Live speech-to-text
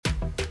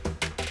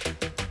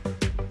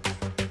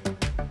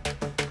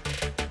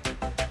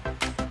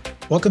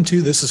Welcome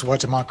to This is What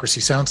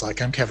Democracy Sounds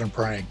Like. I'm Kevin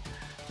Prang.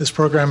 This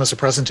program is a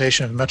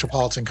presentation of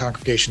Metropolitan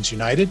Congregations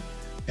United.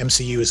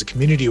 MCU is a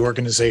community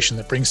organization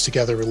that brings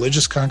together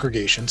religious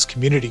congregations,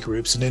 community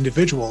groups, and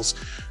individuals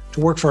to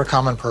work for a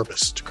common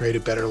purpose, to create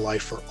a better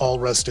life for all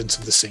residents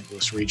of the St.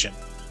 Louis region.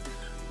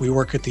 We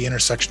work at the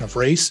intersection of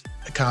race,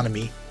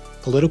 economy,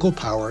 political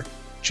power,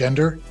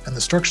 gender, and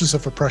the structures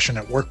of oppression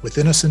at work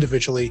within us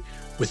individually,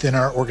 within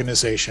our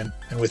organization,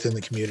 and within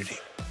the community.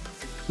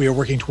 We are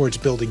working towards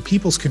building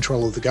people's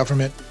control of the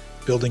government,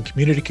 building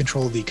community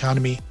control of the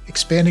economy,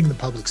 expanding the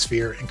public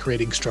sphere, and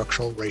creating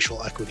structural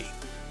racial equity.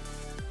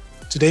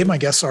 Today, my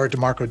guests are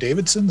DeMarco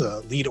Davidson,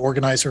 the lead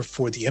organizer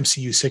for the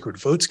MCU Sacred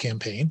Votes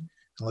campaign,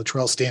 and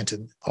Latrell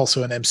Stanton,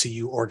 also an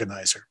MCU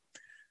organizer.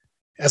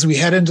 As we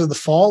head into the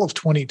fall of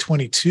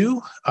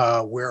 2022,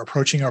 we're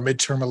approaching our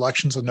midterm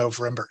elections on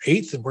November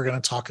 8th, and we're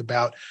going to talk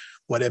about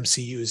what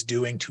MCU is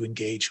doing to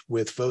engage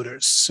with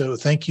voters. So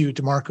thank you,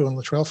 DeMarco and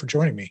Latrell, for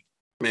joining me.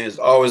 Man, it's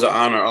always an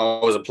honor,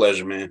 always a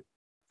pleasure, man.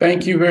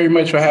 Thank you very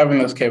much for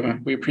having us,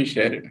 Kevin. We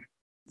appreciate it.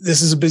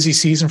 This is a busy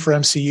season for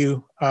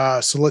MCU,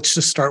 so let's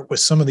just start with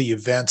some of the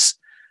events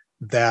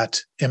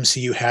that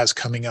MCU has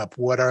coming up.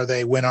 What are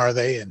they, when are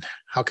they, and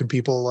how can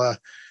people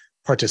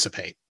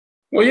participate?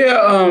 Well, yeah,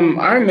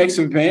 our next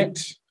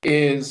event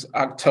is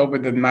October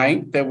the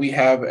 9th, that we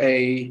have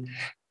a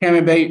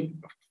candidate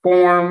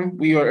forum.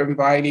 We are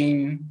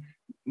inviting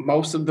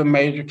most of the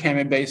major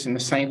candidates in the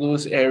St.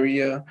 Louis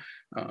area,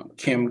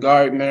 Kim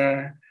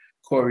Gardner,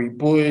 Cori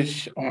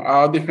Bush, on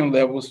all different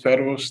levels,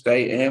 federal,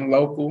 state, and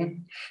local,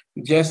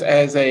 just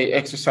as a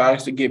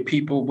exercise to get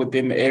people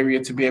within the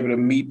area to be able to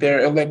meet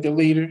their elected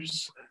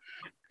leaders.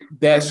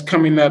 That's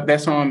coming up.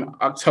 That's on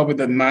October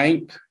the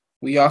 9th.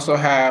 We also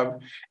have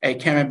a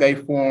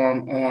candidate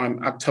forum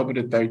on October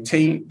the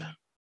 13th.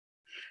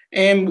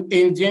 And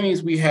in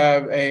Jennings, we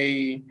have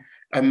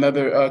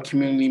another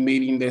community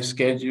meeting that's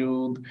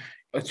scheduled,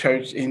 a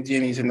church in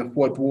Jennings in the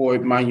 4th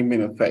Ward,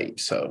 Monument of Faith.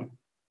 So,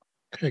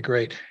 okay,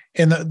 great.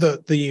 And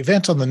the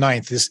event on the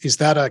 9th, is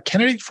that a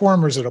candidate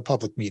forum or is it a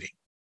public meeting?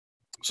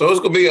 So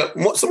it's going to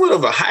be somewhat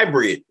of a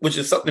hybrid, which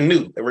is something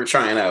new that we're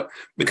trying out,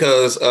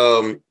 because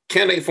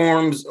candidate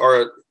forums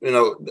are,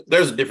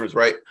 there's a difference,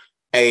 right?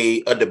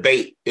 A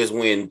debate is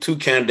when two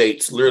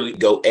candidates literally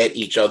go at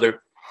each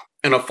other,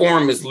 and a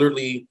forum is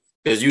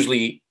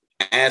usually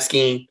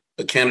asking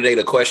a candidate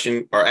a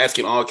question or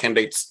asking all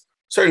candidates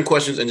certain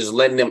questions and just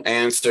letting them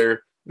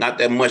answer, not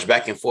that much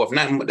back and forth,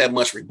 not that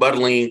much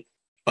rebuttaling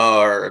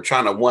or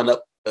trying to one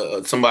up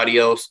somebody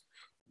else.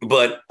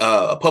 But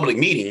a public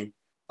meeting,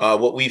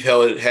 what we've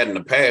had in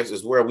the past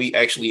is where we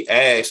actually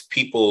ask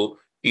people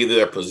either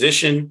their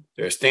position,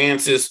 their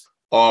stances,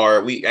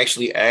 or we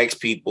actually ask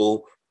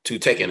people to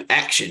take an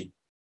action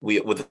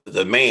with a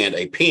demand,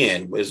 a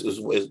pen is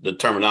the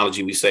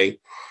terminology we say.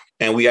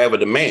 And we have a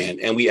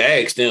demand and we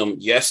ask them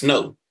yes,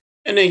 no,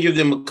 and then give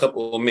them a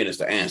couple of minutes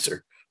to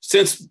answer.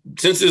 Since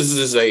this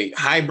is a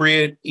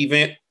hybrid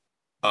event,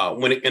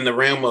 in the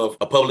realm of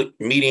a public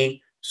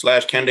meeting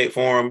 / candidate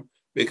forum,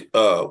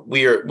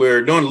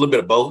 we're doing a little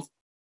bit of both.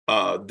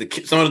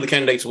 Some of the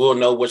candidates will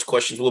know which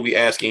questions we'll be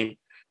asking,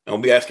 and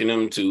we'll be asking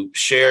them to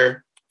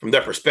share from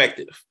their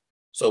perspective.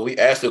 So we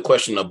asked a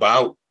question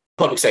about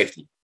public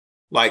safety.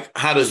 Like,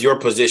 how does your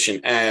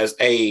position as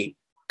a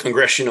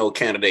congressional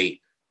candidate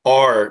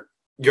or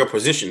your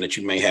position that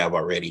you may have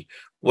already,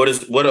 how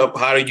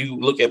do you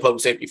look at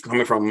public safety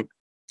coming from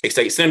a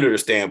state senator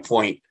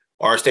standpoint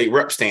or a state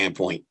rep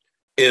standpoint?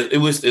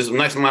 It's a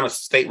nice amount of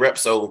state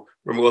reps. So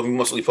we're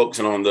mostly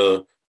focusing on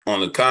the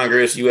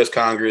Congress, U.S.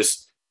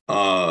 Congress,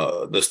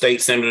 the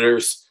state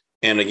senators,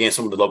 and again,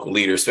 some of the local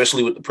leaders,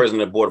 especially with the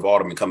president of the Board of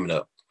Aldermen coming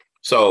up.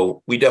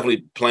 So we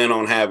definitely plan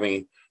on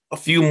having a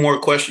few more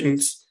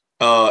questions,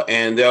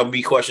 and there'll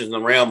be questions in the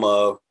realm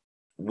of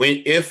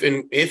if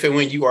and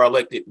when you are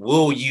elected,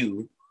 will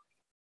you,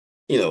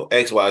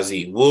 X, Y,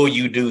 Z, will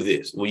you do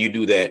this? Will you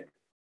do that?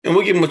 And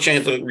we'll give them a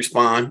chance to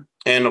respond.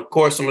 And of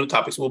course, some of the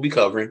topics we'll be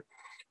covering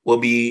will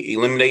be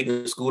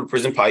eliminating the school to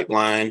prison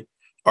pipeline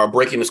or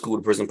breaking the school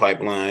to prison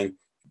pipeline.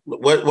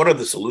 What are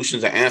the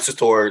solutions and answers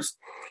towards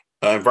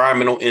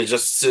environmental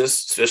injustices,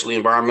 especially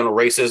environmental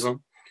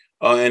racism,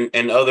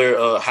 and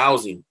other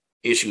housing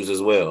issues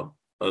as well?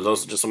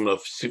 Those are just some of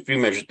the few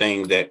major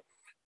things that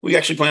we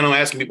actually plan on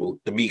asking people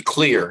to be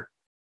clear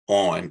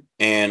on.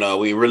 And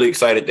we're really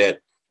excited that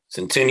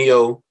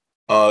Centennial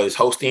is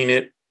hosting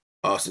it.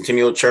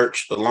 Centennial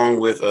Church, along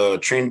with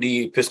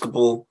Trinity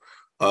Episcopal,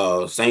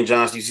 St.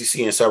 John's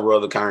UCC, and several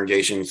other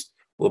congregations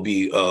will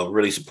be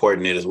really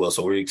supporting it as well.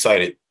 So we're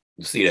excited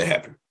to see that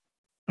happen.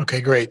 Okay,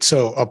 great.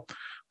 So a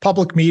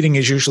public meeting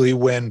is usually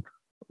when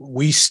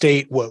we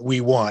state what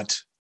we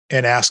want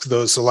and ask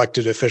those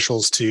elected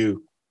officials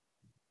to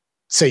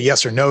say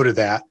yes or no to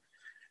that.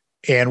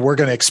 And we're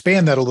going to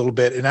expand that a little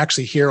bit and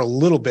actually hear a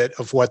little bit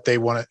of what they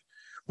want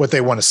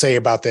to say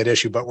about that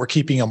issue, but we're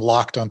keeping them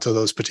locked onto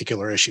those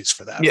particular issues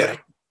for that. Yeah. Right?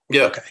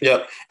 Yeah. Okay.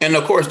 Yeah. And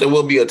of course, there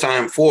will be a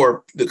time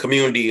for the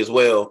community as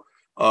well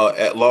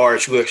at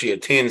large who actually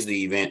attends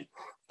the event,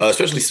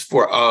 especially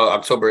for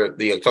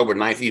the October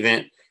 9th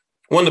event.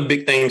 one of the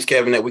big things,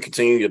 Kevin, that we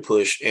continue to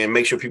push and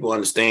make sure people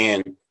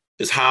understand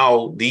is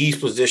how these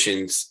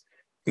positions,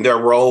 their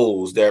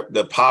roles,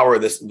 the power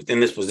that's within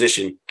this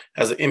position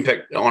has an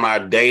impact on our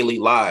daily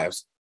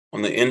lives,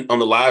 on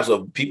the lives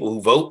of people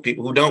who vote,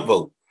 people who don't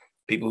vote,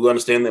 people who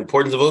understand the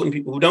importance of voting,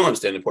 people who don't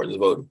understand the importance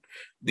of voting.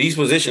 These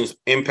positions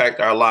impact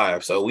our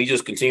lives. So we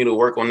just continue to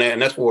work on that.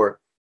 And that's where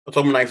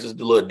October 9th is a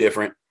little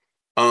different.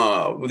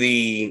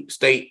 The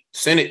State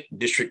Senate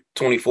District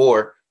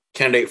 24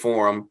 candidate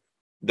forum,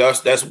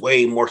 that's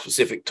way more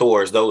specific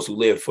towards those who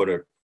live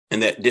in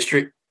that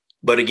district.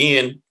 But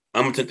again,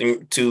 I'm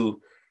attempting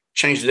to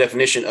change the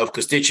definition of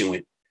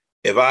constituent.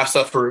 If I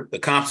suffer the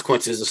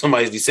consequences of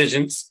somebody's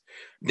decisions,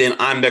 then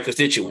I'm their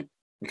constituent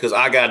because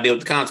I got to deal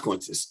with the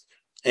consequences.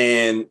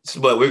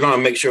 But we're going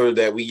to make sure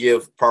that we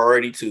give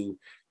priority to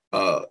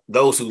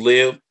those who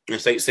live in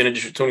State Senate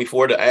District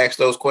 24 to ask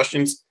those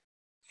questions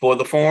for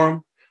the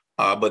forum.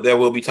 But there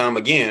will be time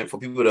again for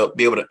people to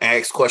be able to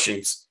ask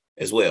questions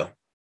as well.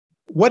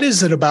 What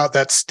is it about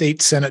that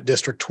State Senate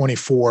District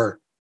 24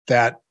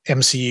 that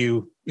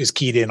MCU is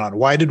keyed in on?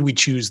 Why did we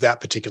choose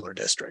that particular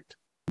district?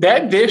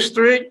 That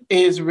district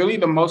is really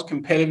the most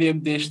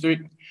competitive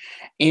district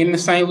in the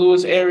St.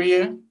 Louis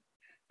area.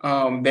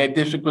 That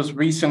district was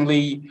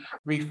recently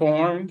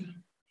reformed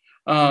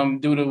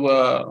due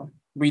to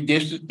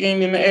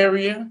redistricting in the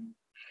area,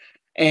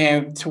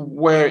 and to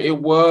where it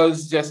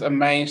was just a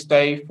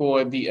mainstay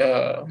for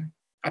the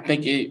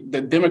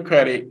the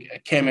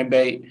Democratic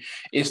candidate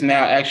is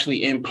now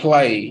actually in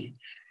play.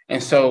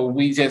 And so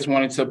we just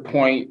wanted to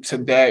point to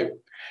that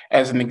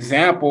as an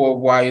example of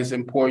why it's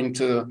important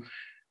to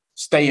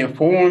stay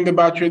informed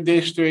about your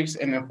districts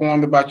and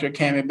informed about your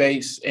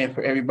candidates, and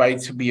for everybody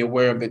to be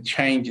aware of the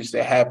changes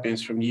that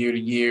happens from year to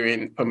year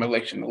and from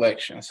election to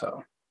election.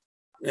 So,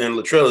 and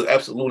Latrell is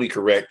absolutely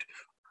correct.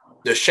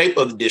 The shape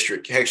of the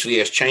district actually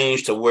has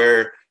changed to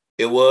where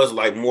it was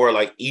like more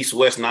like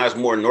east-west, now it's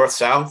more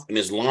north-south, and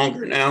it's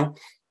longer now.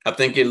 I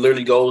think it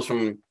literally goes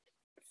from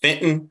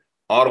Fenton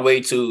all the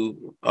way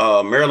to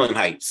Maryland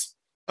Heights.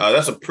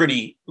 That's a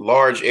pretty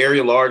large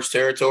area, large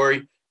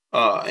territory.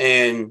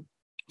 And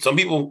some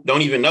people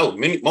don't even know.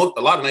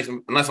 A lot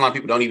of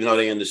people don't even know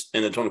they're in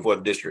the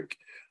 24th district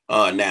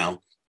now.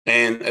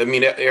 And I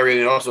mean, that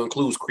area also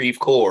includes Creve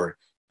Coeur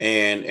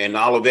and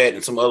Olivet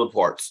and some other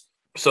parts.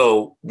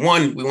 So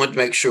one, we want to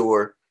make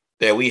sure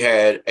that we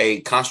had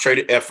a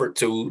concentrated effort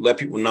to let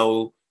people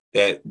know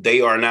that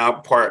they are now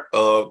part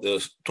of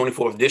the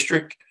 24th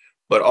district,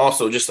 but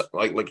also just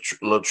like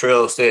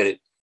Latrell said,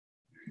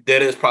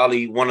 that is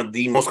probably one of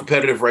the most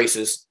competitive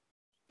races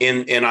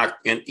on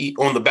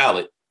the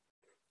ballot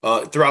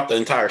throughout the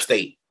entire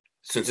state,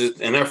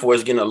 and therefore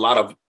it's getting a lot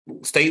of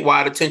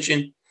statewide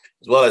attention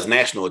as well as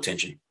national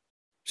attention.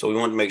 So we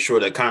want to make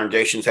sure that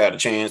congregations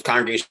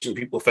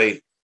people of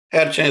faith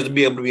had a chance to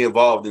be able to be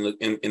involved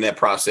in that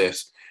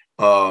process.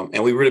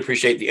 And we really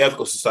appreciate the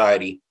Ethical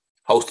Society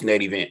hosting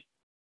that event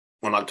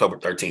on October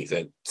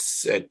 13th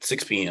at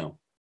 6 p.m.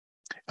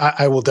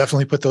 I will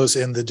definitely put those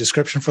in the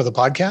description for the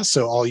podcast.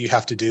 So all you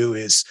have to do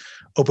is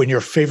open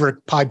your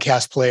favorite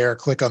podcast player,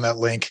 click on that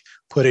link,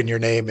 put in your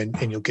name,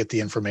 and you'll get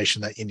the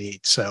information that you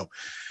need. So,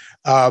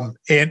 and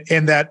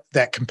that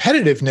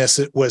competitiveness,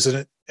 it was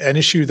an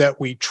issue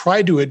that we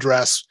tried to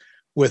address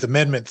with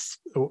amendments.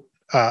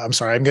 I'm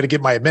sorry, I'm going to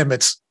get my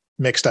amendments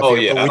mixed up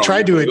here. But we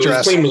tried to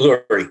address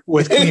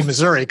with Clean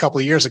Missouri a couple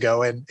of years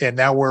ago, and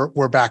now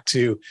we're back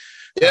to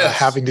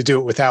having to do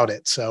it without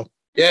it. So.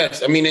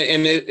 Yes, I mean,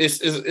 and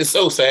it's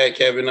so sad,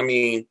 Kevin. I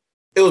mean,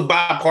 it was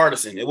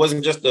bipartisan. It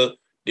wasn't just a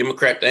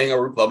Democrat thing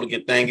or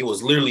Republican thing. It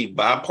was literally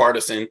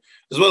bipartisan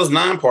as well as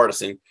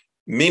nonpartisan.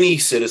 Many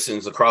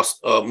citizens across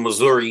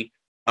Missouri.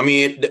 I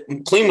mean,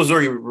 Clean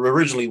Missouri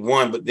originally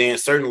won, but then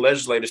certain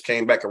legislators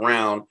came back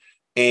around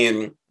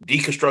and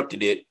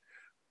deconstructed it,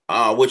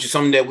 which is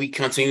something that we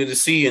continue to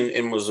see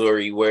in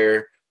Missouri,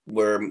 where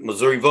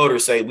Missouri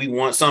voters say we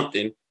want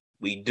something.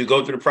 We do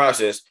go through the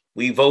process.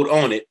 We vote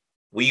on it.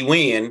 We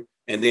win.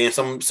 And then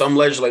some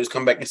legislators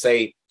come back and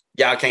say,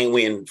 y'all can't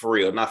win for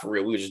real. Not for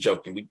real. We were just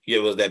joking. We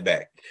give us that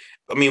back.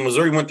 I mean,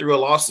 Missouri went through a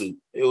lawsuit.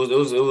 It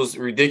was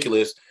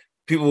ridiculous.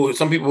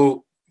 Some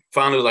people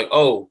finally was like,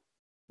 oh,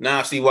 now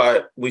I see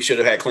why we should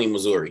have had Clean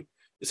Missouri.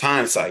 It's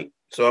hindsight.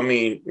 So I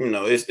mean,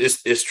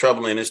 it's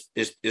troubling.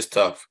 It's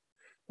tough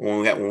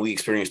when we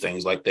experience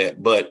things like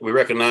that. But we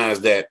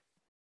recognize that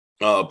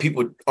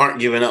people aren't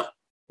giving up,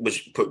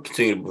 which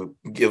continue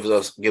to gives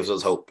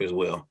us hope as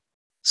well.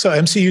 So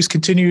MCU's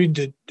continuing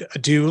to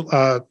do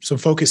some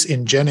focus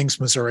in Jennings,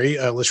 Missouri.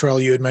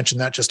 Latrell, you had mentioned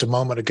that just a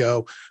moment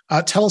ago.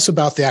 Tell us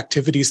about the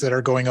activities that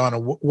are going on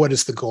and what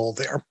is the goal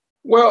there?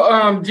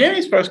 Well,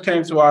 Jennings first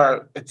came to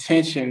our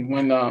attention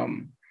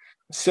when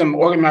some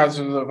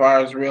organizers of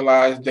ours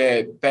realized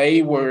that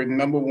they were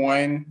number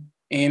one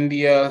in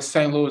the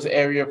St. Louis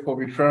area for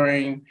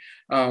referring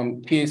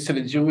kids to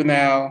the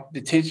juvenile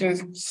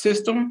detention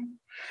system.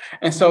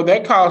 And so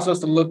that caused us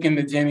to look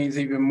into Jennings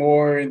even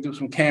more and do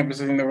some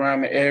canvassing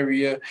around the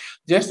area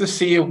just to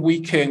see if we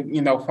can,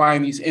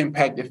 find these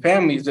impacted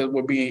families that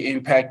were being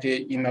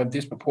impacted,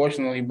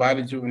 disproportionately by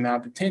the juvenile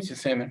detention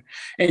center.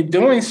 In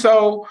doing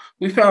so,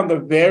 we found a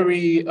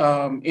very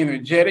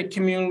energetic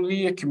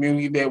community, a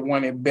community that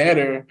wanted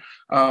better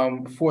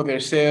for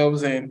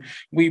themselves. And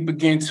we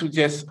began to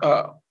just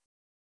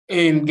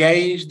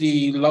engage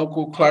the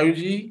local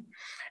clergy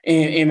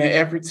in an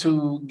effort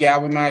to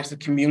galvanize the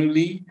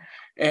community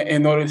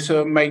in order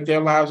to make their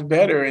lives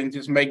better and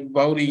just make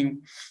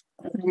voting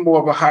more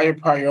of a higher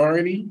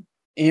priority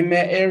in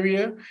that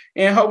area,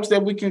 in hopes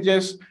that we can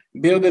just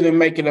build it and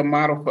make it a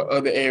model for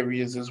other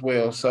areas as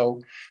well.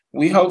 So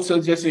we hope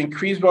to just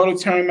increase voter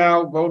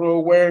turnout, voter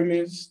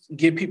awareness,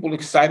 get people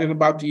excited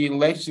about the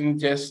election,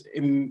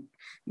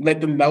 let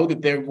them know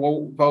that their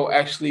vote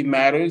actually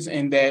matters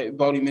and that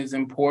voting is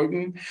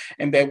important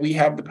and that we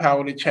have the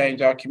power to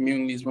change our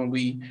communities when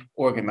we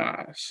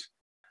organize.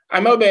 I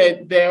know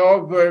that there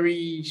are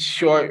very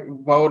short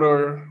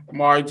voter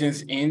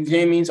margins in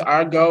Jennings.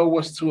 Our goal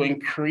was to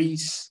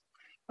increase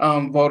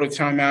voter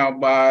turnout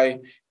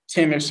by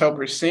 10 or so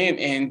percent,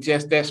 and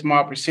just that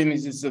small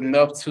percentage is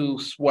enough to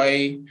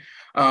sway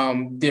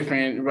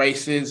different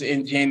races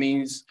in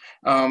Jennings.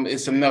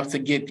 It's enough to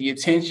get the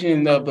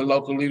attention of the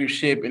local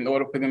leadership in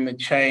order for them to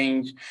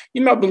change, the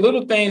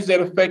little things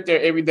that affect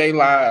their everyday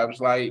lives,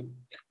 like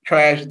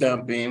trash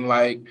dumping,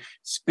 like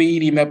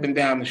speeding up and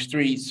down the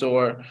streets,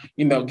 or,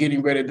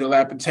 getting rid of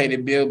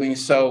dilapidated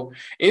buildings. So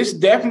it's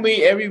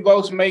definitely every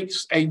vote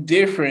makes a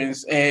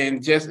difference,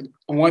 and just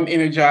one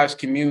energized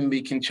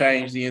community can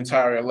change the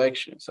entire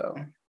election.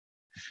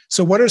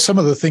 So what are some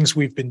of the things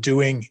we've been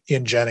doing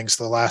in Jennings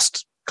the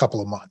last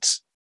couple of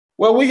months?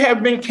 Well, we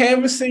have been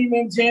canvassing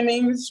in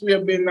Jennings. We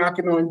have been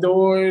knocking on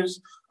doors.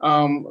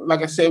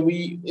 Like I said,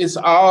 it's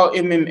all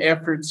in an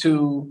effort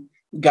to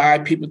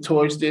guide people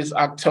towards this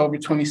October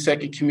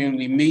 22nd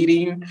community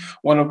meeting.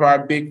 One of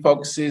our big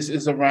focuses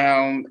is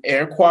around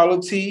air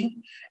quality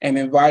and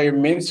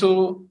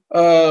environmental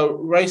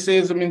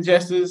racism and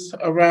justice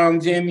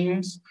around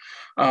Jennings.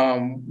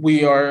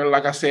 We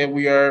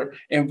are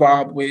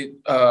involved with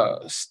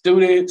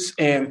students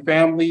and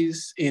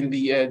families in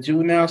the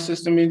juvenile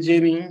system in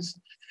Jennings.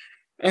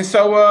 And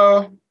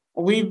so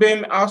we've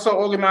been also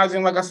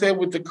organizing, like I said,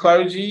 with the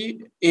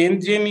clergy in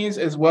Jennings,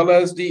 as well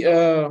as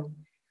the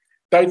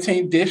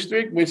 13th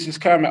district, which is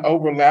kind of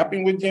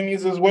overlapping with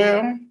Jennings as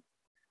well.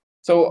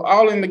 So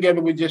all in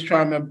together, we're just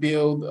trying to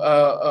build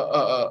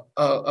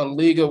a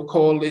league of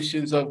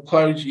coalitions of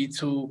clergy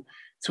to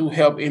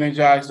help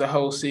energize the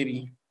whole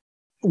city.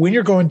 When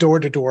you're going door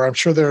to door, I'm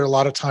sure there are a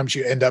lot of times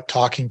you end up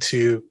talking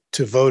to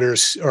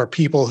voters or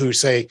people who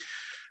say,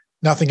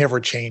 nothing ever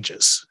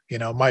changes.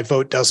 My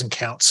vote doesn't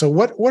count. So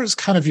what is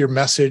kind of your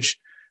message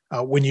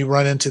when you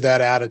run into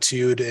that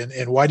attitude,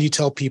 and why do you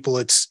tell people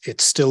it's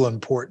still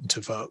important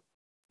to vote?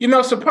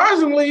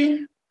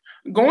 Surprisingly,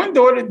 going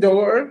door to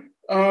door,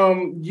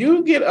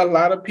 you get a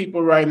lot of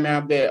people right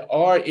now that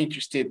are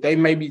interested. They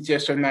maybe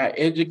just are not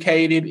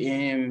educated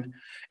in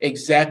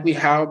exactly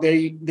how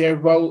their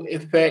vote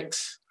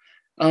affects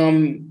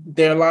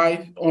their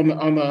life on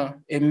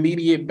an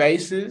immediate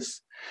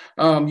basis.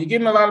 You're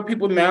getting a lot of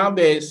people now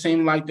that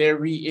seem like they're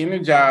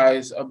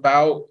re-energized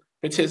about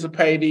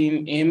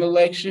participating in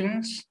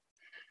elections.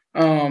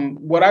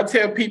 What I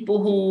tell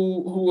people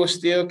who are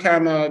still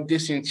kind of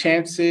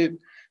disenchanted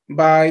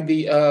by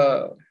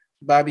the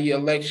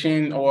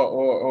election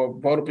or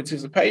voter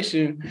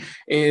participation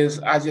is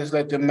I just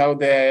let them know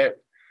that,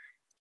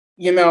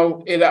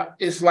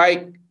 it's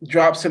like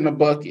drops in the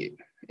bucket.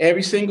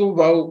 Every single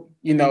vote,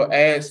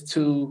 adds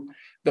to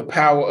the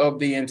power of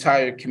the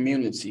entire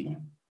community.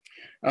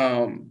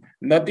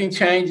 Nothing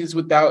changes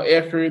without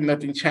effort.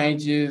 Nothing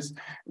changes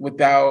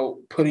without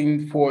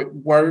putting forth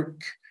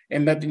work,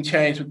 and nothing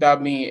changes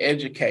without being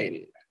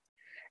educated.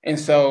 And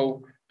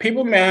so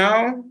people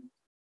now,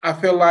 I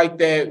feel like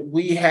that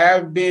we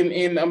have been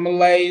in a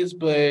malaise,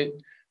 but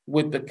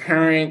with the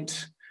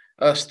current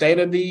state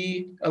of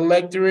the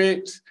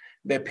electorate,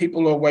 that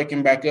people are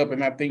waking back up.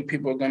 And I think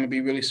people are going to be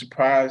really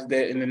surprised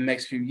that in the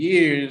next few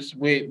years,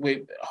 with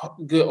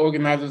good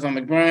organizers on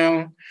the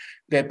ground,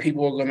 that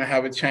people are going to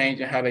have a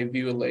change in how they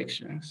view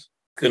elections.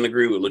 Couldn't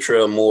agree with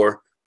Latrell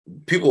more.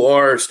 People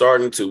are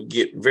starting to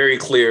get very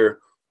clear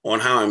on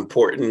how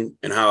important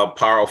and how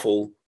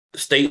powerful the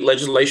state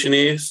legislation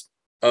is.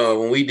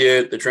 When we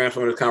did the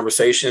Transformative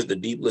Conversations, the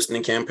deep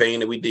listening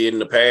campaign that we did in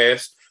the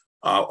past,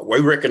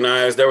 we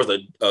recognized there was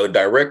a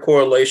direct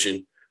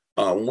correlation.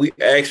 We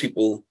asked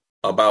people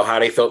about how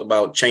they felt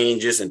about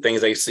changes and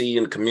things they see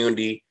in the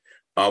community.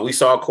 We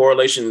saw a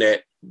correlation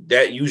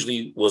that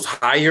usually was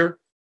higher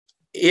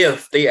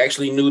if they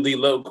actually knew the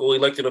local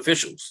elected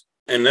officials.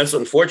 And that's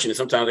unfortunate.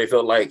 Sometimes they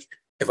felt like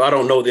if I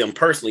don't know them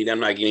personally, then I'm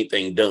not getting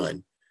anything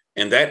done.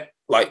 And that,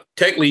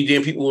 technically,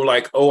 then people were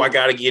like, oh, I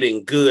got to get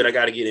in good. I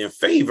got to get in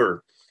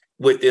favor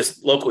with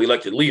this local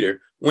elected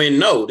leader. When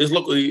no, this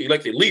local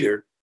elected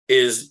leader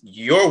is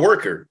your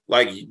worker.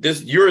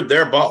 You're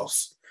their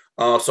boss.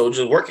 So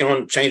just working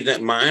on changing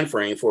that mind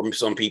frame for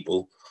some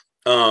people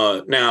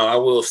Now, I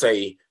will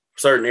say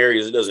certain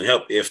areas it doesn't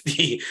help if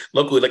the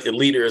local elected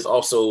leader is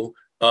also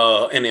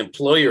an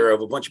employer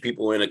of a bunch of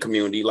people in a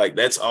community. Like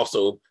that's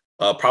also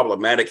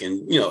problematic,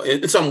 and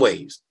in some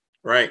ways,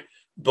 right?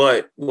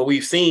 But what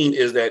we've seen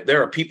is that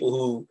there are people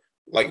who,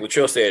 like what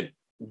Trill said,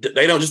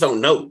 they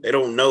don't know. They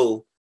don't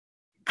know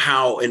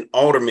how an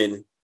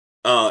alderman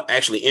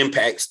actually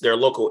impacts their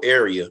local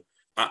area.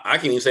 I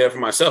can even say it for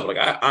myself. Like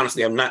I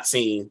honestly have not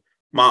seen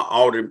my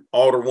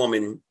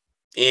alderwoman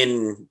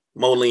in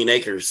Moline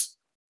Acres.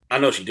 I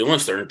know she's doing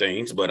certain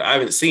things, but I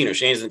haven't seen her.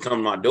 She hasn't come to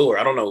my door.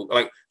 I don't know.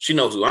 Like she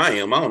knows who I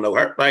am. I don't know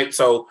her. Right.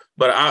 So,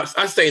 but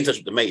I stay in touch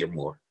with the mayor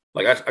more.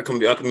 Like I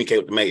communicate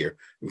with the mayor,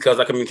 because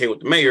I communicate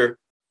with the mayor.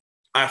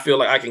 I feel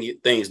like I can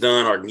get things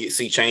done or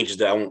see changes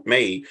that I want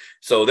made.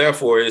 So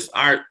therefore,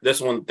 that's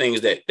one of the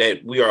things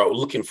that we are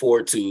looking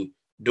forward to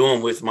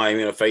doing with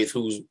Miami Interfaith,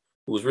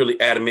 who's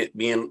really adamant,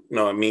 being,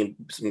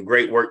 some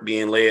great work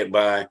being led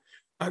by,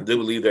 I do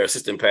believe, their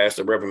assistant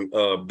pastor,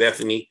 Reverend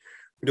Bethany,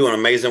 doing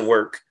amazing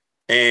work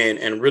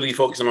and really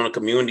focusing on the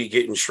community,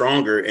 getting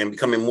stronger and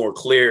becoming more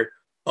clear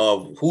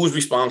of who's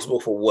responsible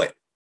for what.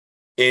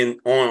 And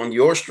on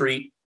your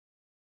street,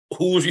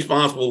 who's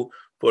responsible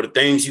for the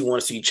things you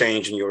want to see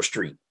change in your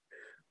street.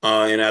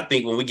 And I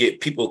think when we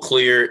get people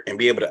clear and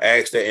be able to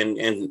ask that,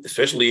 and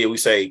especially if we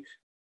say,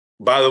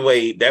 by the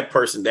way, that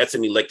person, that's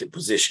an elected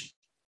position,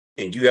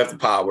 and you have the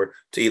power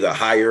to either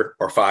hire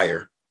or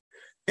fire.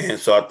 And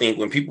so I think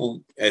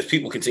as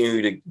people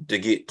continue to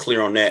get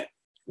clear on that,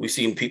 we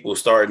see people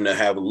starting to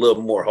have a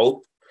little more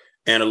hope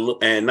and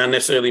not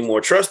necessarily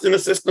more trust in the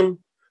system,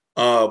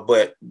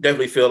 but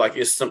definitely feel like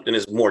it's something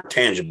that's more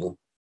tangible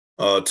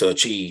to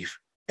achieve.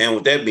 And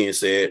with that being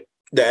said,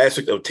 the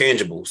aspect of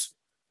tangibles,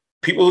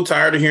 people are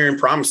tired of hearing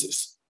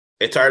promises.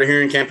 They're tired of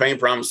hearing campaign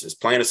promises,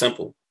 plain and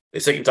simple.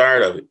 They're sick and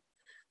tired of it.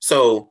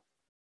 So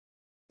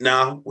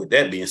now, with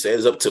that being said,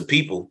 it's up to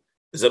people,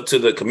 it's up to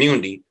the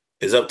community,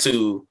 it's up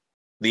to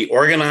the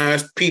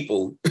organized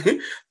people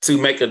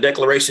to make a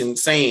declaration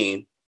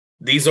saying,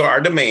 these are our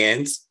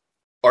demands.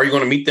 Are you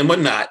going to meet them or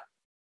not?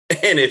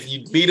 And if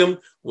you meet them,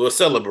 we'll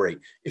celebrate.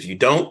 If you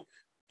don't,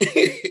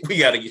 we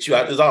got to get you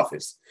out of this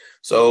office.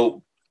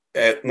 So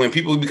when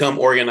people become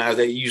organized,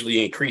 that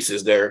usually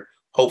increases their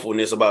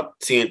hopefulness about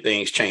seeing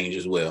things change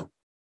as well.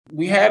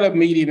 We had a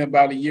meeting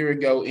about a year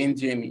ago in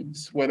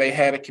Jennings where they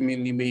had a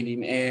community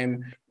meeting,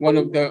 and one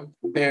of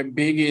their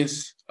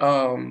biggest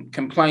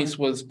complaints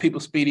was people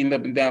speeding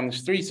up and down the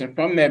streets. And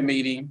from that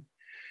meeting,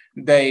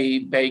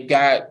 they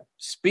got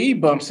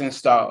speed bumps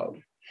installed.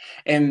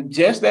 And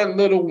just that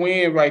little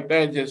win right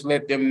there just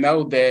let them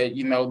know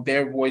that,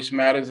 their voice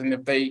matters. And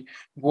if they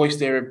voice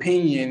their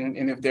opinion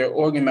and if they're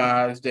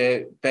organized,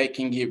 that they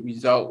can get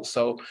results.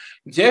 So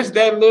just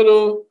that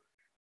little,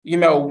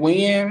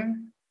 win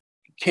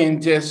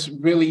can just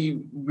really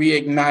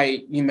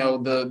reignite,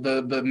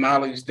 the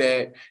knowledge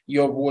that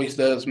your voice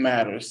does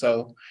matter.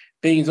 So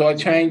things are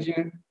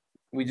changing.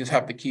 We just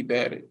have to keep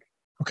at it.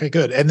 Okay,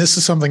 good. And this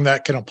is something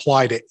that can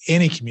apply to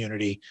any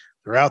community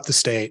throughout the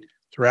state,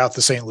 throughout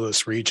the St.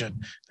 Louis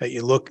region, that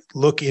you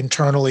look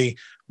internally,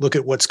 look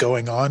at what's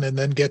going on, and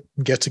then get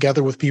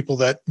together with people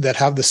that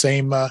have the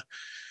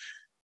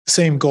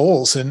same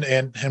goals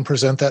and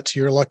present that to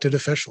your elected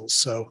officials.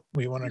 So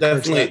we want to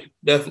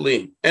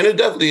definitely. And it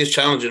definitely is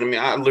challenging. I mean,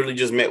 I literally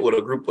just met with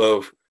a group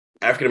of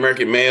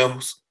African-American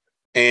males,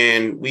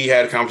 and we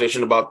had a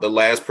conversation about the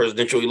last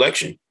presidential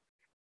election,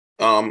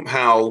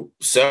 how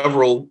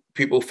several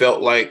people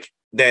felt like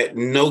that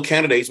no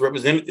candidates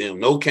represented them.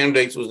 No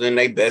candidates was in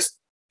their best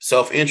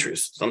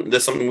self-interest.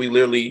 That's something we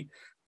literally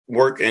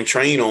work and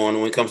train on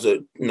when it comes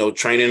to,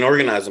 training and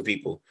organizing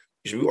people.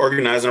 You should be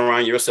organizing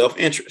around your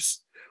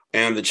self-interest.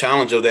 And the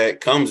challenge of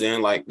that comes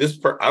in like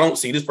I don't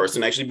see this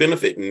person actually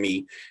benefiting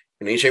me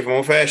in any shape, form,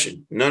 or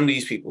fashion. None of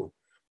these people.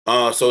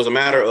 So it's a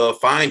matter of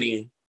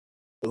finding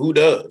who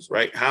does,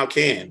 right? How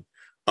can.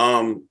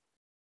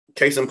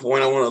 Case in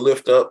point, I want to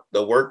lift up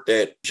the work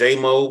that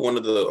JMO, one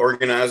of the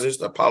organizers,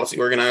 the policy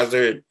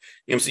organizer at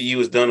MCU,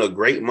 has done a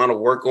great amount of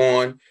work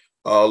on,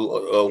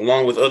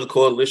 along with other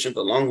coalitions,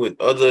 along with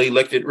other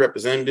elected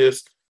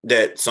representatives,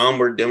 that some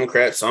were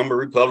Democrats, some were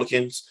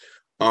Republicans,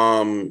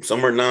 some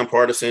were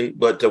nonpartisan,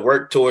 but to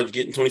work towards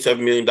getting $27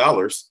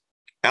 million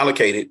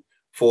allocated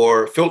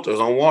for filters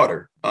on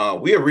water.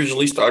 We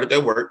originally started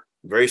that work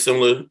very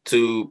similar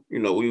to,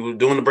 we were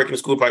doing the Breaking the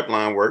School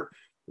Pipeline work,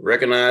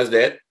 recognized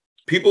that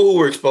people who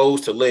were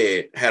exposed to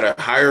lead had a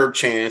higher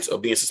chance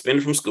of being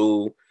suspended from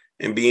school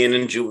and being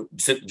in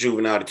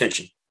juvenile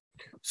detention.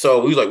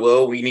 So we was like,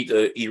 well, we need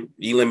to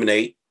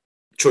eliminate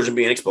children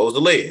being exposed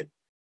to lead.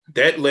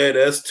 That led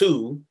us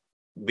to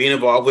being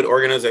involved with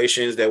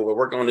organizations that were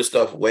working on this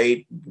stuff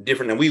way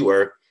different than we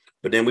were.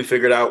 But then we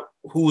figured out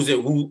who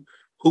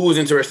was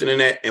interested in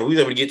that, and we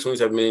were able to get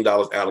 $27 million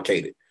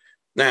allocated.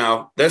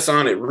 Now, that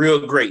sounded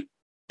real great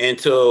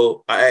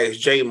until I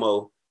asked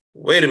JMO,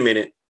 wait a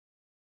minute,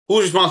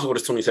 who's responsible for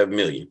this $27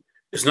 million?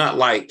 It's not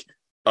like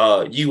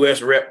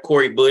U.S. Rep.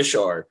 Cori Bush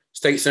or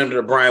State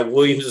Senator Brian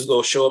Williams is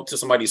going to show up to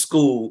somebody's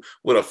school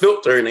with a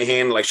filter in their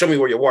hand, like, show me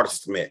where your water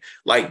system is.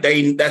 Like,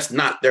 that's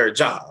not their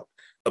job.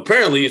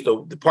 Apparently, it's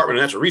the Department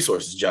of Natural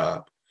Resources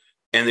job.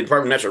 And the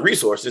Department of Natural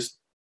Resources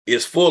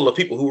is full of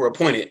people who were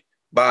appointed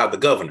by the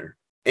governor.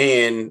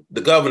 And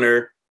the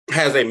governor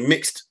has a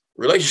mixed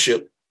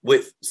relationship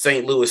with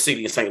St. Louis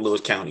City and St. Louis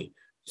County.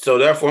 So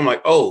therefore, I'm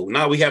like, oh,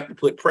 now we have to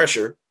put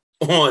pressure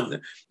on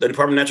the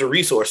Department of Natural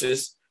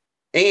Resources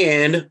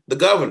and the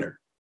governor,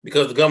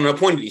 because the governor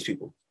appointed these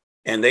people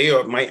and they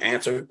might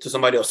answer to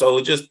somebody else. So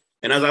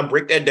and as I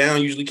break that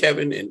down, usually,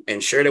 Kevin,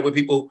 and share that with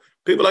people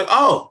are like,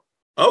 oh,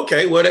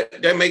 okay, well,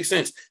 that makes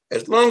sense.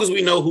 As long as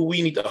we know who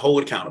we need to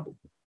hold accountable,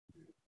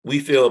 we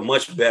feel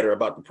much better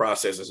about the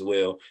process as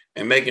well,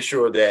 and making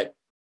sure that,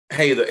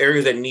 hey, the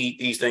areas that need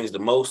these things the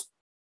most,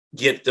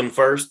 get them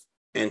first.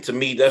 And to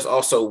me, that's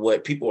also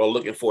what people are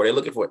looking for. They're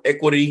looking for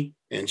equity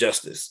and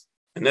justice.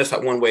 And that's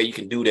one way you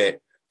can do that,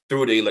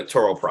 through the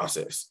electoral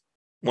process.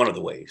 One of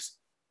the ways.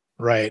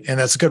 Right. And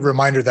that's a good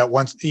reminder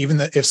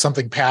that if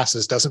something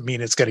passes, doesn't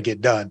mean it's going to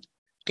get done.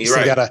 You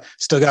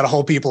still got to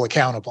hold people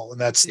accountable. And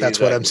that's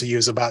exactly what MCU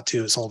is about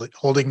too, is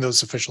holding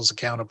those officials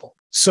accountable.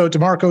 So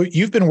DeMarco,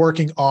 you've been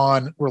working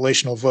on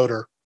relational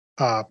voter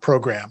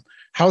program.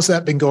 How's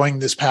that been going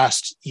this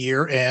past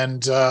year?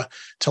 And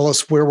tell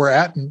us where we're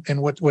at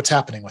and what's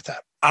happening with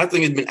that. I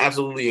think it's been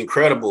absolutely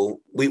incredible.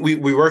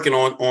 We're working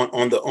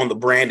on the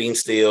branding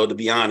still, to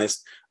be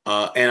honest.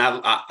 And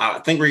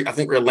I think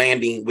we're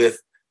landing with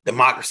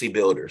democracy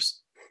builders.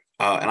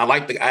 And I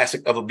like the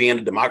aspect of it being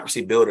a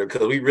democracy builder,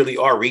 because we really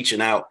are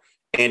reaching out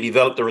and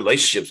develop the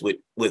relationships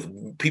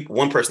with people,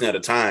 one person at a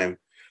time.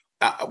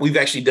 We've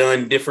actually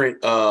done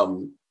different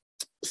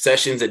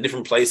sessions at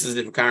different places,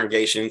 different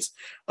congregations.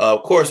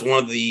 Of course,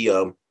 one of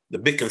the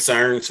big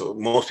concerns for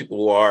most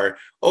people are,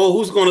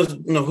 who's going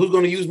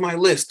to use my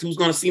list? Who's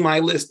going to see my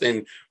list?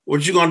 And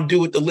what you going to do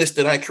with the list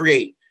that I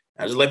create?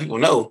 I just let people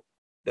know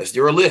that's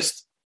your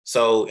list.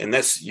 So, and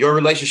that's your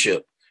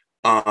relationship.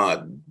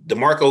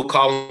 DeMarco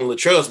Colin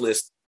Luttrell's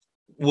list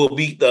will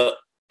be the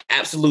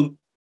absolute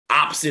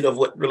opposite of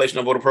what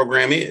relational voter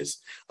program is.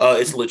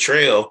 It's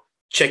Luttrell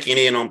checking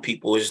in on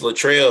people. It's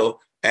Luttrell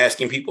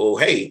asking people,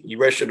 hey, you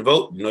registered to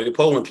vote? You know your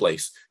polling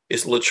place.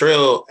 It's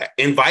Luttrell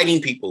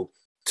inviting people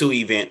to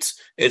events.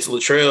 It's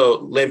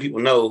Luttrell letting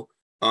people know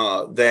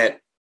that,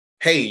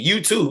 hey,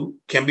 you too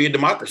can be a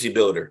democracy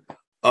builder.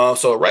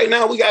 So right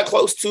now we got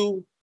close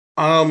to,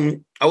 I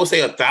would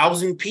say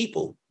 1,000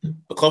 people,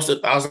 close to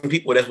 1,000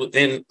 people that's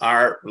within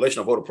our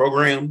relational voter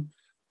program.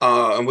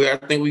 And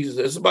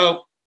it's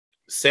about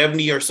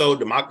 70 or so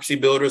democracy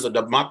builders. A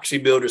democracy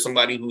builder is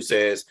somebody who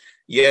says,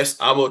 yes,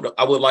 I would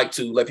like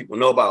to let people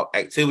know about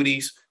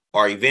activities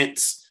or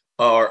events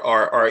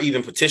or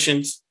even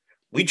petitions.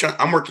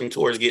 I'm working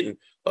towards getting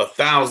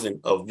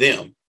 1,000 of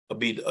them. It'll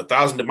be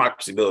 1,000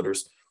 democracy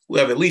builders who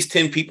have at least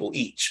 10 people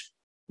each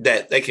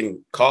that they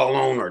can call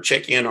on or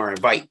check in or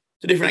invite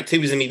to different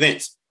activities and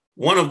events.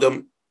 One of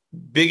the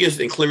biggest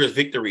and clearest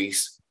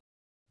victories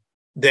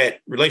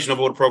that relational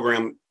voter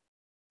program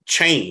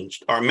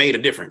changed or made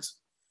a difference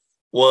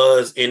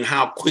was in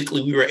how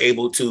quickly we were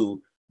able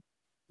to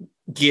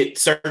get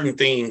certain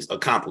things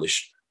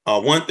accomplished.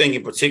 One thing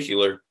in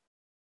particular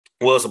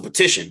was a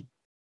petition.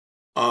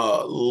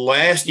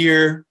 Last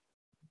year,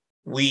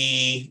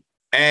 we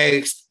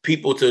asked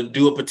people to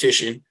do a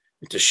petition,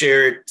 to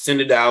share it,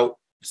 send it out,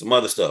 some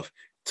other stuff.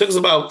 It took us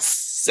about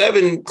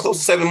close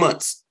to 7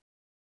 months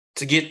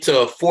to get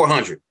to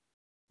 400.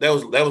 That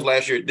was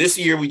last year. This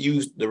year, we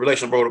used the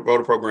relational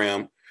voter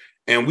program,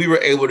 and we were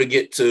able to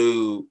get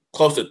to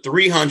close to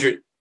 300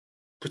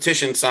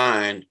 petitions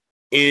signed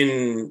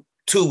in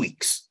 2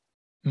 weeks.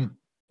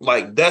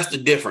 Like, that's the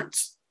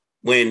difference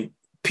when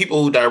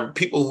people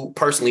who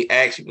personally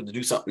ask people to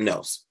do something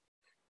else.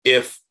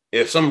 If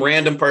some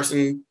random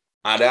person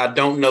that I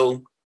don't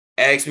know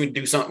asks me to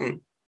do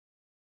something,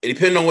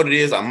 depending on what it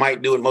is, I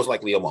might do it. Most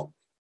likely I won't.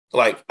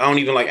 Like, I don't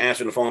even like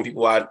answering the phone.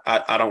 People I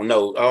don't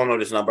know. I don't know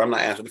this number. I'm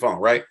not answering the phone,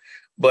 right?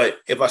 But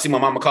if I see my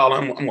mama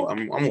calling, I'm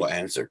gonna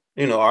answer,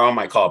 or I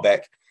might call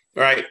back,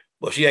 right?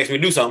 Well, she asked me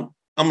to do something.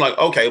 I'm like,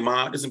 okay,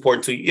 Ma, this is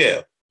important to you.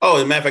 Yeah. Oh,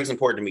 as a matter of fact, it's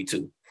important to me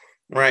too,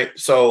 right?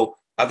 So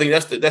I think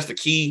that's the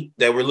key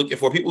that we're looking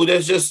for. People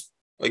that's just,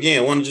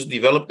 again, want to just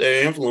develop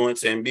their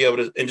influence and be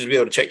able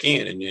to check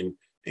in and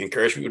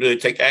encourage people to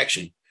take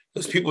action,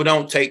 because people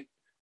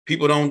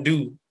don't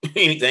do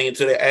anything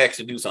until they're asked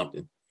to do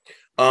something.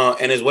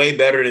 And it's way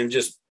better than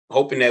just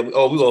hoping that we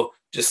will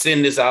just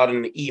send this out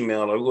in the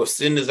email, or we'll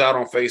send this out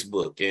on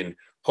Facebook and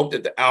hope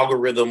that the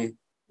algorithm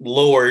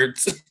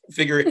lords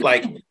figure it,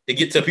 like, to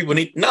get to people.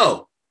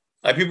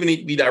 People need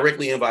to be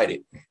directly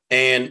invited.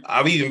 And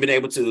I've even been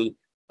able to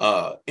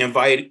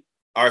invite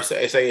or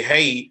say,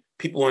 hey,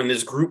 people in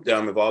this group that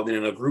I'm involved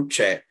in a group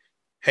chat,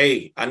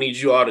 hey, I need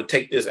you all to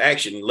take this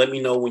action. Let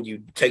me know when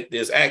you take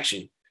this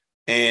action.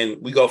 And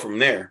we go from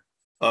there.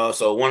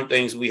 So one of the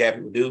things we had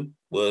to do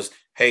was,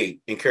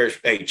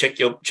 check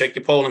your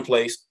polling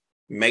place,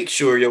 make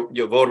sure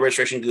your voter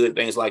registration good,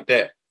 things like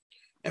that.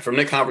 And from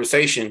that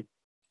conversation,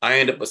 I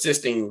end up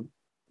assisting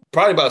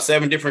probably about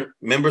 7 different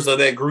members of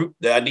that group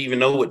that I didn't even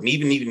know would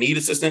even need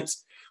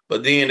assistance.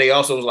 But then they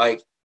also was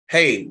like,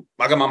 hey,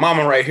 I got my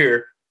mama right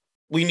here.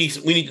 We need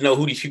to know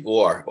who these people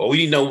are, or we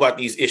need to know about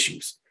these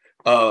issues.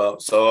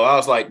 So I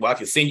was like, well, I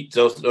can send you.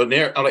 So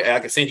there, I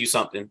can send you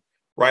something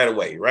right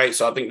away, right?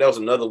 So I think that was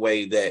another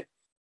way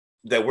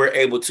that we're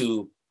able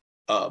to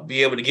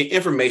be able to get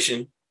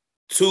information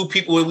to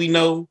people that we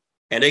know,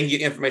 and they can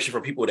get information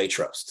from people they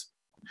trust.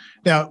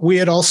 Now,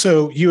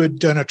 you had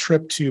done a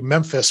trip to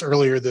Memphis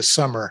earlier this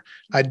summer.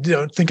 I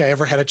don't think I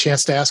ever had a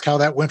chance to ask how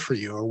that went for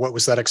you, or what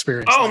was that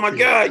experience? Oh my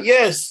God.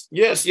 Yes.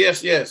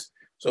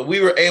 So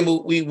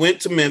we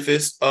went to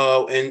Memphis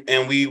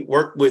and we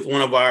worked with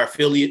one of our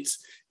affiliates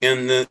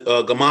in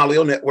the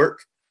Gamaliel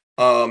Network,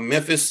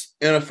 Memphis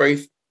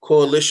Interfaith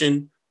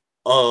Coalition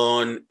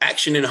on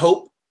Action and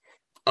Hope,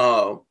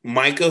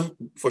 Micah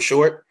for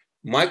short.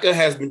 Micah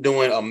has been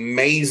doing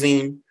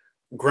amazing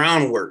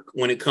groundwork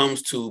when it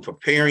comes to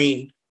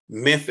preparing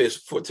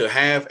Memphis to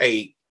have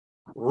a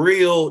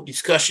real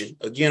discussion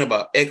again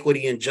about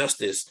equity and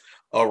justice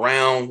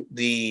around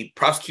the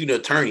prosecuting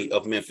attorney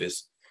of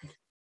Memphis.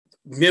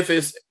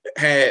 Memphis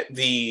had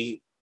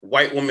the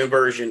white woman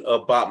version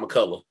of Bob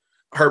McCullough.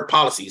 Her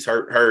policies,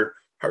 her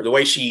the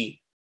way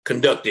she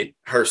conducted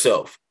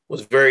herself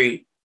was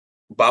very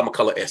Bob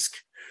McCullough-esque.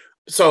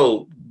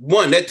 So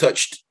one, that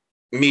touched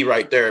me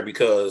right there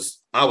because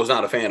I was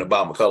not a fan of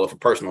Bob McCullough for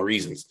personal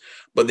reasons.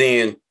 But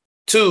then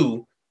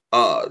two,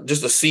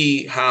 just to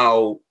see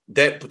how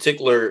that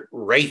particular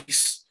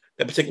race,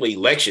 that particular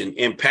election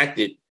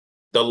impacted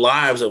the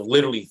lives of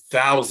literally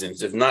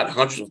thousands, if not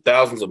hundreds of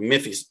thousands of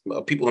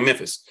people in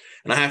Memphis.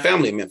 And I have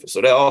family in Memphis,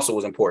 so that also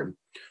was important.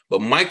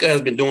 But Micah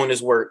has been doing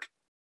this work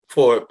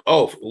for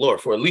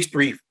at least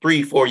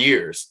 4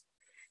 years.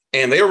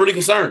 And they were really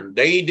concerned.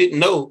 They didn't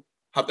know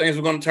how things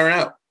were going to turn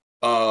out.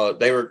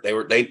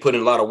 They put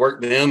in a lot of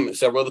work, them,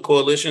 several other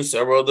coalitions,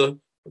 several other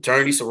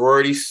fraternities,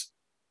 sororities.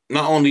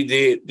 Not only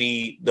did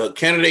the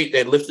candidate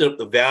that lifted up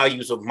the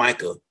values of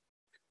Micah,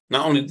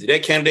 not only did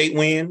that candidate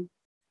win,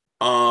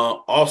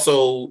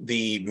 also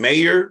the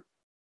mayor,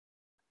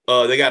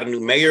 they got a new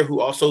mayor who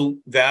also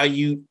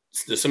valued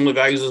the similar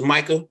values as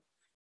Micah,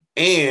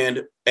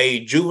 and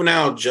a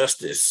juvenile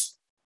judge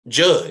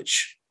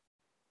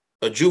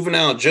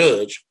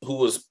who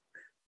was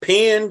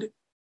pinned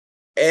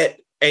at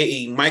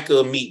a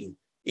Micah meeting.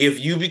 If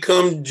you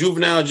become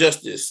juvenile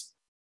justice,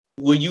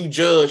 will you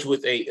judge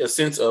with a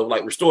sense of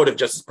like restorative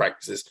justice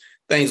practices,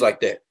 things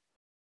like that?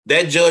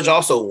 That judge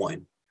also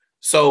won.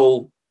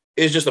 So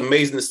it's just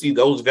amazing to see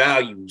those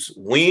values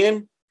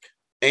win,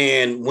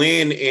 and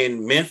win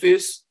in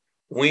Memphis,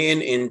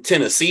 win in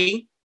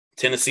Tennessee.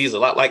 Tennessee is a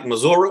lot like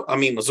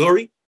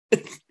Missouri.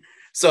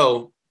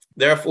 So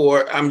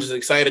therefore, I'm just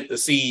excited to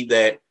see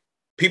that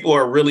people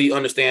are really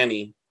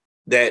understanding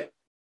that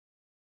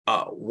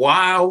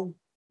while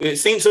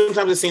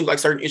sometimes it seems like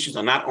certain issues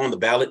are not on the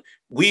ballot,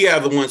 we are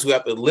the ones who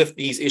have to lift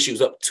these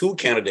issues up to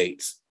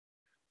candidates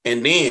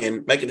and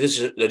then make a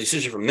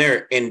decision from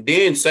there, and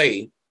then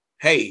say,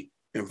 hey,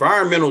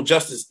 environmental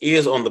justice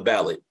is on the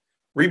ballot.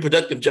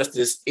 Reproductive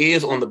justice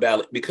is on the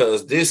ballot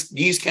because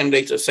these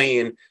candidates are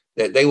saying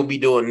that they will be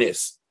doing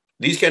this.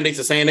 These candidates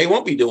are saying they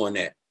won't be doing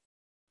that.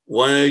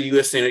 One of the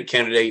U.S. Senate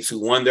candidates who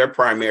won their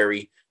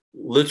primary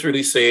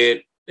literally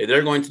said that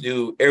they're going to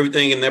do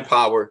everything in their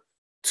power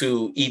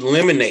to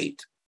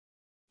eliminate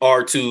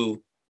or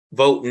to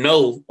vote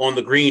no on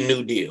the Green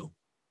New Deal.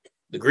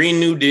 The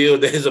Green New Deal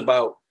that is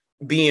about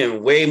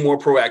being way more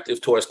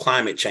proactive towards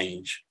climate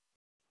change.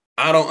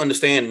 I don't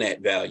understand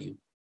that value.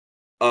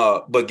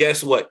 But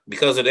guess what?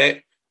 Because of that,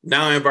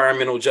 now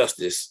environmental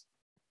justice,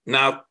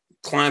 now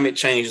climate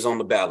change is on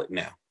the ballot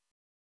now.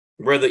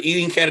 Whether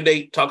eating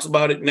candidate talks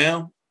about it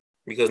now,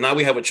 because now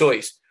we have a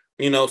choice,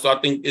 so I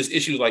think it's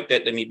issues like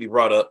that need to be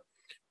brought up.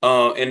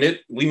 And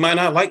we might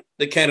not like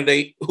the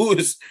candidate who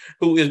is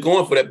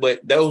going for that,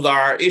 but those are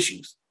our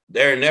issues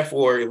there. And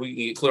therefore, if we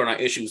can get clear on our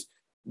issues,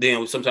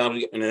 then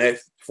sometimes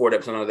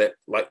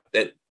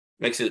that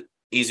makes it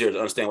easier to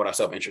understand what our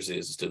self-interest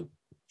is too.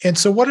 And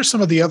so what are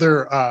some of the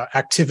other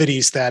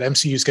activities that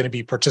MCU is going to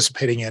be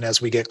participating in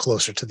as we get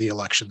closer to the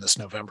election this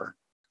November?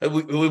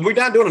 We're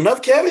not doing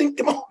enough, Kevin.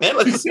 Come on, man.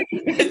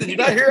 Did you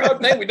not hear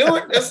everything we're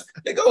doing?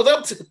 It goes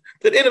up to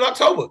the end of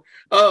October.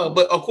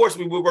 But of course,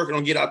 we're working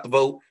on Get Out the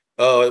Vote.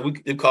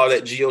 We call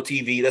that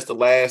GOTV. That's the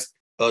last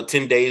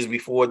 10 days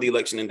before the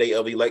election and day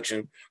of the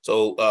election.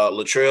 So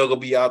Latrell will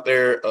be out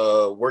there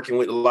working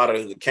with a lot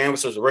of the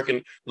canvassers,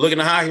 looking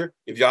to hire.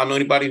 If y'all know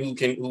anybody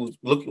who's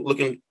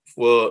looking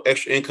for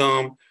extra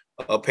income,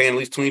 paying at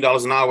least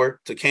 $20 an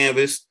hour to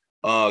canvass.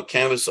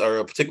 Canvass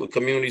our particular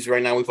communities.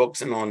 Right now, we're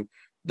focusing on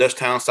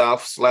Dutchtown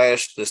South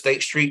 / the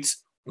State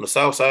Streets on the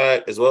south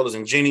side, as well as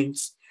in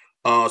Jennings.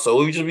 So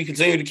we just be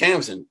continuing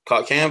to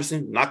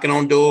canvassing, knocking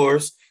on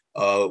doors,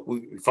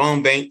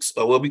 phone banks.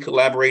 We'll be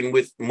collaborating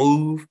with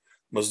MOVE,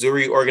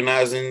 Missouri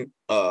Organizing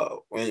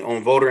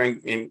on voter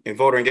and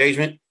voter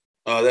engagement.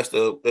 That's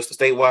the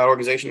statewide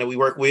organization that we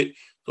work with.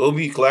 So we'll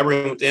be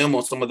collaborating with them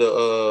on some of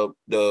the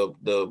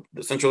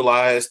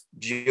centralized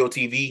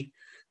GOTV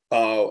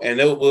And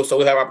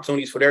we'll have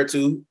opportunities for there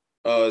too,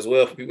 as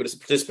well, for people to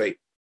participate.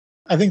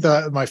 I think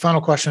my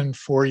final question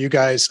for you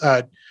guys,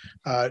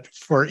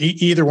 for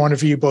either one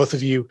of you, both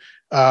of you,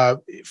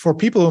 for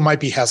people who might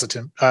be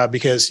hesitant,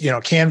 because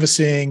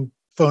canvassing,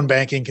 phone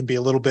banking can be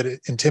a little bit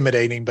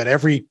intimidating, but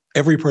every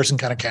person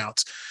kind of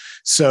counts.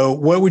 So,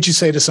 what would you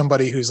say to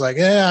somebody who's like,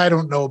 I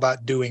don't know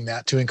about doing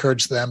that, to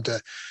encourage them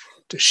to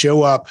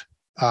show up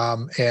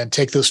and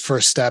take those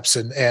first steps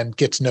and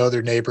get to know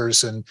their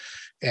neighbors and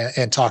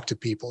talk to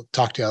people,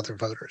 talk to other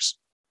voters?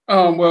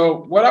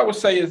 Well, what I would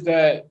say is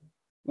that,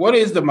 what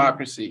is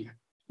democracy?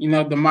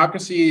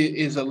 Democracy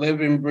is a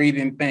living,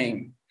 breathing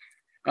thing.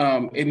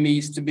 It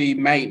needs to be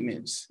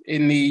maintenance. It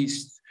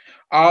needs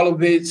all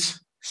of its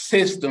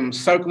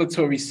systems,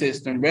 circulatory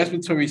system,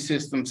 respiratory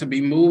system, to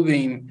be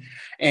moving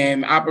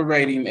and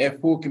operating at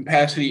full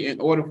capacity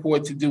in order for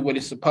it to do what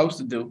it's supposed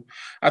to do.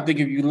 I think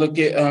if you look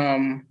at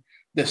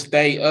the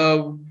state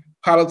of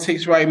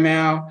politics right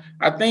now,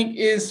 I think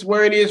is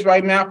where it is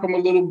right now, from a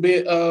little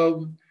bit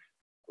of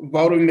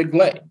voter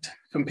neglect,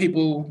 from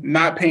people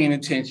not paying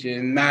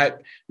attention,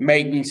 not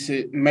making me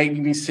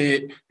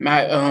sit,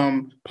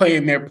 not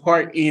playing their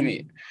part in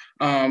it.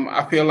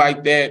 I feel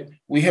like that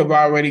we have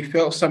already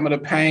felt some of the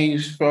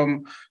pains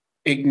from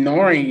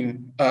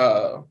ignoring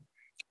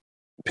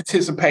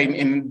participating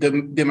in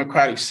the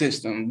democratic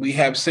system. We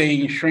have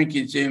seen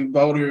shrinkage in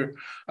voter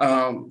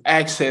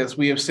access.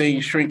 We have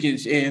seen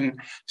shrinkage in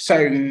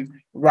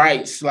certain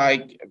rights,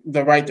 like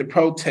the right to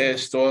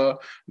protest or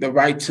the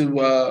right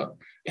to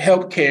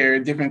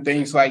healthcare, different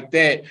things like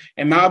that.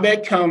 And all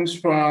that comes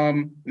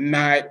from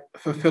not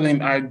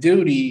fulfilling our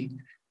duty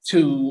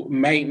to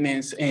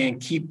maintenance and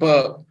keep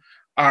up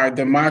our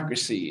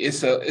democracy.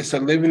 It's a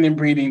living and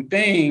breathing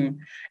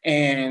thing.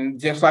 And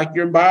just like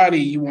your body,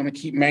 you want to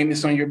keep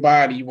maintenance on your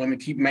body, you want to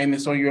keep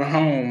maintenance on your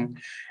home.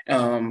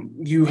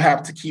 You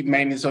have to keep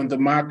maintenance on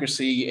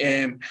democracy.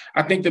 And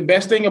I think the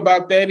best thing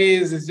about that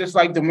is just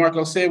like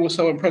DeMarco said, what's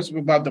so impressive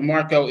about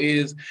DeMarco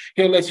is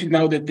he'll let you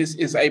know that this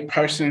is a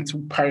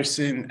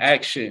person-to-person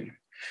action.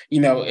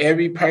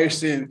 Every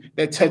person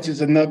that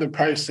touches another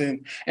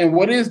person. And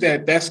what is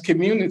that? That's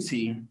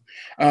community.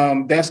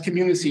 That's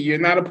community. You're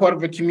not a part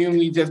of a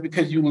community just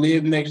because you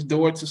live next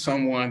door to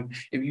someone.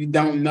 If you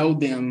don't know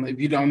them, if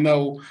you don't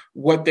know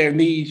what their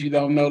needs, you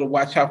don't know to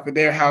watch out for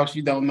their house,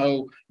 you don't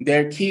know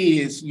their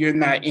kids, you're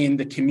not in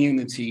the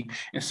community.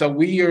 And so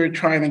we are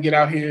trying to get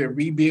out here and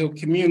rebuild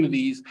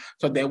communities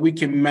so that we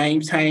can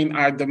maintain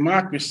our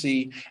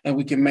democracy and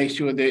we can make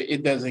sure that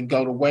it doesn't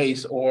go to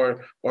waste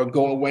or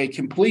go away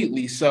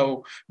completely.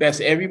 So that's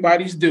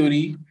everybody's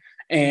duty.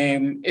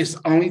 And it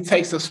only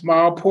takes a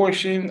small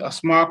portion, a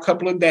small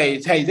couple of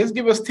days. Hey, just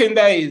give us 10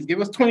 days, give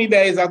us 20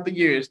 days out the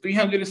year. It's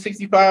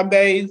 365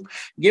 days.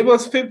 Give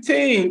us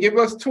 15, give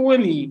us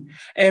 20.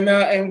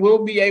 And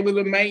we'll be able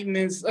to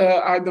maintenance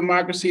our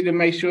democracy to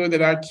make sure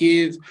that our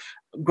kids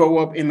grow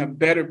up in a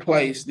better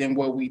place than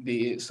what we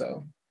did.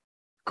 So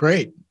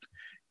great.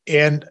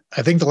 And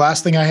I think the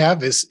last thing I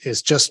have is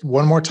just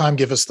one more time,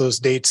 give us those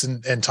dates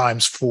and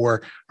times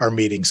for our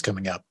meetings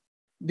coming up.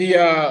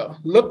 The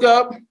Look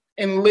Up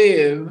and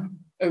Live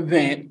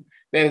event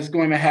that is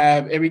going to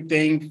have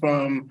everything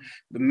from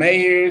the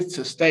mayors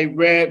to state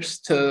reps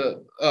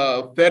to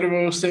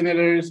federal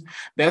senators.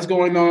 That's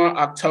going on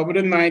October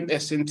the 9th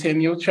at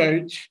Centennial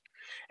Church.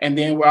 And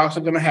then we're also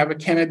going to have a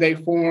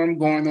candidate forum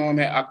going on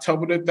at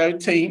October the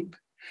 13th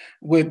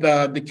with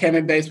the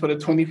candidates for the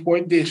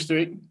 24th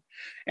district.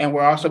 And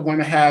we're also going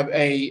to have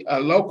a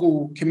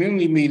local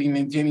community meeting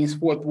in Jennings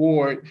 4th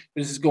Ward,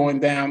 which is going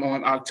down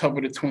on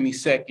October the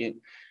 22nd.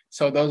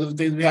 So those are the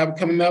things we have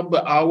coming up,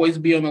 but always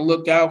be on the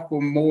lookout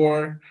for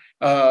more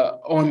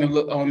on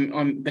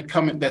the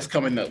comment that's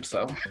coming up.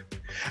 So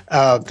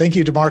thank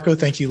you, DeMarco.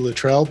 Thank you,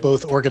 Latrell,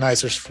 both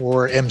organizers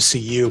for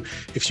MCU.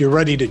 If you're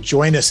ready to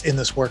join us in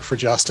this work for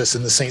justice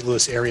in the St.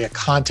 Louis area,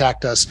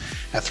 contact us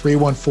at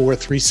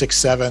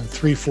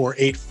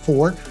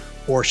 314-367-3484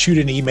 or shoot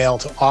an email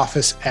to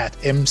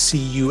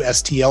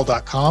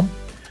office@mcustl.com.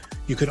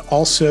 You can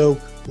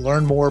also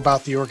learn more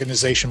about the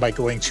organization by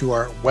going to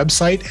our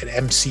website at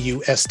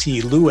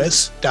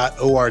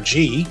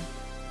mcustlewis.org.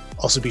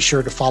 Also, be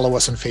sure to follow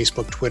us on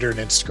Facebook, Twitter, and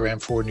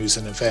Instagram for news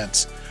and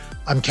events.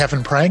 I'm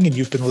Kevin Prang, and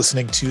you've been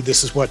listening to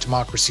This Is What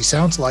Democracy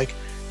Sounds Like.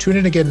 Tune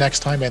in again next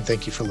time, and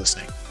thank you for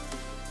listening.